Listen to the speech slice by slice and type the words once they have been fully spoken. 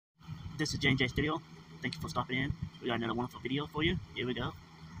this is J&J Studio. Thank you for stopping in. We got another wonderful video for you. Here we go.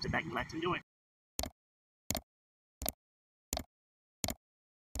 Sit back and relax and enjoy.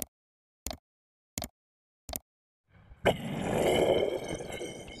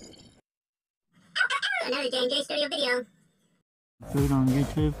 Another J&J Studio video. Food on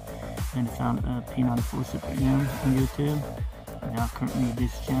YouTube, and I found P94 Super M on YouTube. Now currently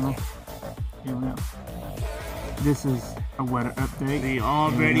this channel. Here we go. This is a weather update. We all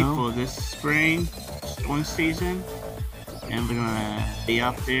ready for this spring storm season, and we're gonna be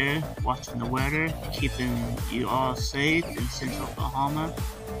out there watching the weather, keeping you all safe in Central Oklahoma,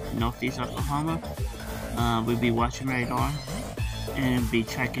 Northeast Oklahoma. We'll be watching radar and be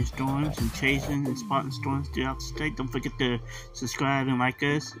tracking storms and chasing and spotting storms throughout the state. Don't forget to subscribe and like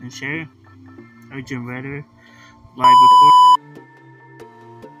us and share. Urgent weather live report.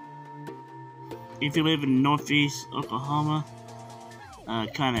 If you live in Northeast Oklahoma,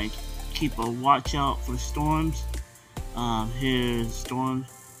 kind of keep a watch out for storms. Here's storms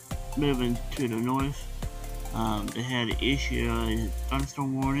moving to the north. They had an issue a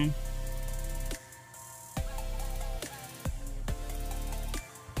thunderstorm warning.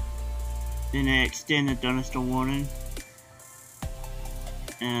 Then they extended the thunderstorm warning.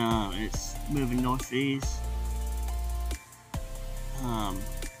 It's moving northeast.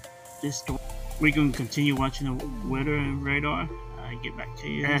 This storm, we're going to continue watching the weather and radar. Get back to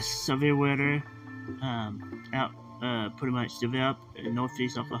you. That's severe weather out pretty much developed in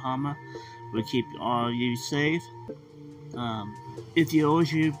Northeast Oklahoma. We'll keep all you safe. If you're a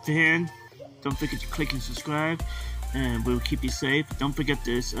OSU fan, don't forget to click and subscribe, and we'll keep you safe. Don't forget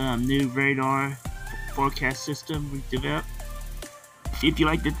this new radar forecast system we developed. If you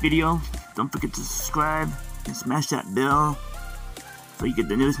like this video, don't forget to subscribe and smash that bell so you get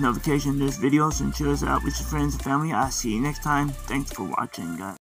the newest notification of this videos, and share us out with your friends and family. I'll see you next time. Thanks for watching, guys.